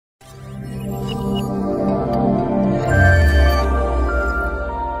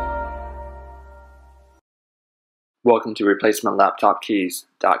Welcome to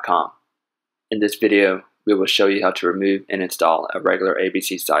replacementlaptopkeys.com. In this video, we will show you how to remove and install a regular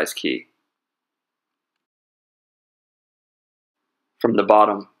ABC size key. From the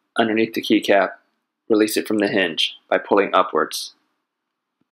bottom, underneath the keycap, release it from the hinge by pulling upwards.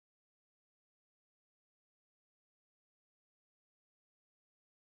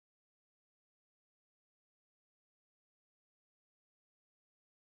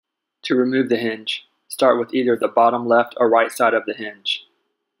 To remove the hinge, start with either the bottom left or right side of the hinge.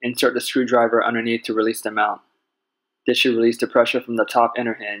 Insert the screwdriver underneath to release the mount. This should release the pressure from the top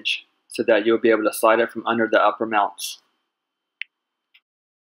inner hinge so that you'll be able to slide it from under the upper mounts.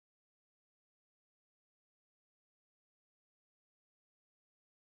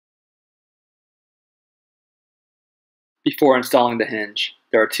 Before installing the hinge,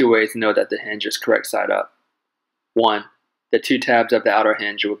 there are two ways to know that the hinge is correct side up. 1. The two tabs of the outer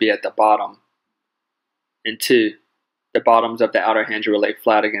hinge will be at the bottom. And 2. The bottoms of the outer hinge will lay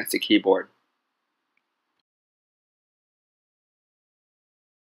flat against the keyboard.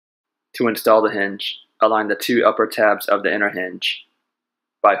 To install the hinge, align the two upper tabs of the inner hinge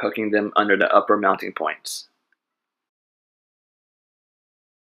by hooking them under the upper mounting points.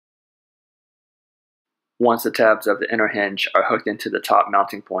 Once the tabs of the inner hinge are hooked into the top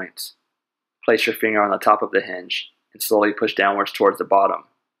mounting points, place your finger on the top of the hinge and slowly push downwards towards the bottom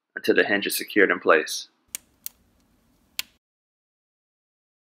until the hinge is secured in place.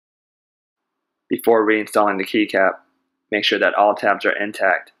 Before reinstalling the keycap, make sure that all tabs are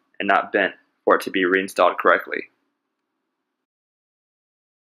intact and not bent for it to be reinstalled correctly.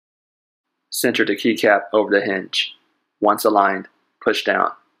 Center the keycap over the hinge. Once aligned, push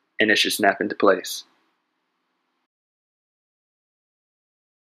down, and it should snap into place.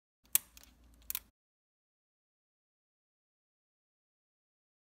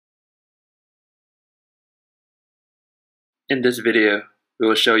 In this video, we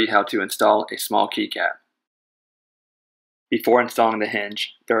will show you how to install a small keycap. Before installing the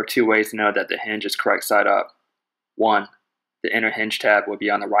hinge, there are two ways to know that the hinge is correct side up. 1. The inner hinge tab will be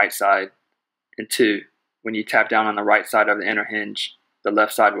on the right side. And 2. When you tap down on the right side of the inner hinge, the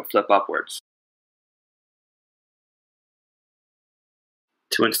left side will flip upwards.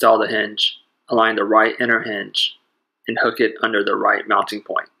 To install the hinge, align the right inner hinge and hook it under the right mounting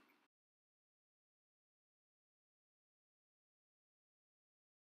point.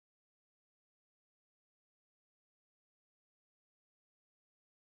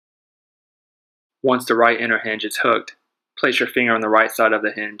 Once the right inner hinge is hooked, place your finger on the right side of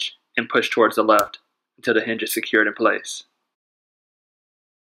the hinge and push towards the left until the hinge is secured in place.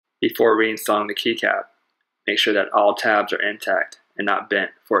 Before reinstalling the keycap, make sure that all tabs are intact and not bent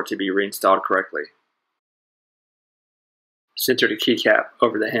for it to be reinstalled correctly. Center the keycap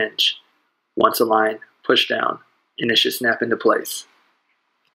over the hinge. Once aligned, push down, and it should snap into place.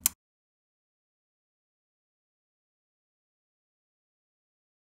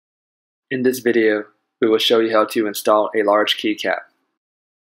 In this video, we will show you how to install a large keycap.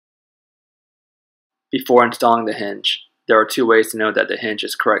 Before installing the hinge, there are two ways to know that the hinge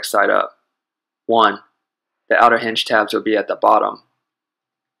is correct side up. 1. The outer hinge tabs will be at the bottom.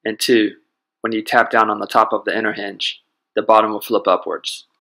 And 2. When you tap down on the top of the inner hinge, the bottom will flip upwards.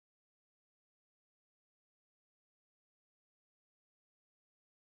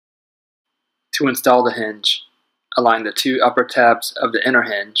 To install the hinge, align the two upper tabs of the inner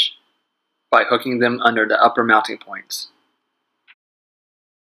hinge by hooking them under the upper mounting points.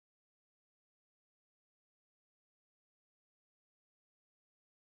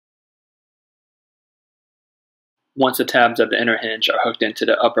 Once the tabs of the inner hinge are hooked into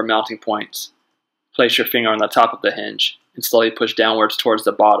the upper mounting points, place your finger on the top of the hinge and slowly push downwards towards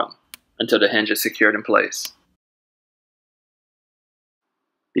the bottom until the hinge is secured in place.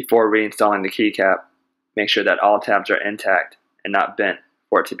 Before reinstalling the keycap, make sure that all tabs are intact and not bent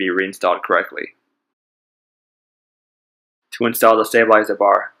for it to be reinstalled correctly. To install the stabilizer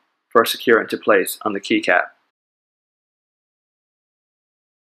bar, first secure it into place on the keycap.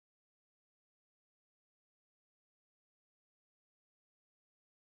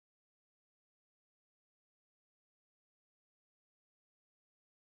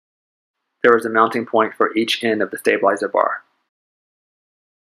 There is a mounting point for each end of the stabilizer bar.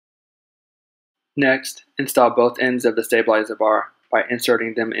 Next, install both ends of the stabilizer bar by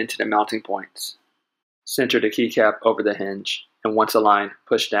inserting them into the mounting points. Center the keycap over the hinge, and once aligned,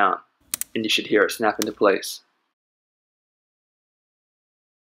 push down, and you should hear it snap into place.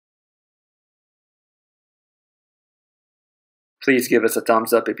 Please give us a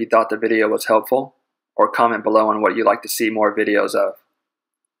thumbs up if you thought the video was helpful, or comment below on what you'd like to see more videos of.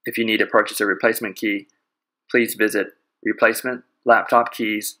 If you need to purchase a replacement key, please visit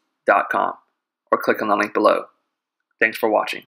replacementlaptopkeys.com or click on the link below. Thanks for watching.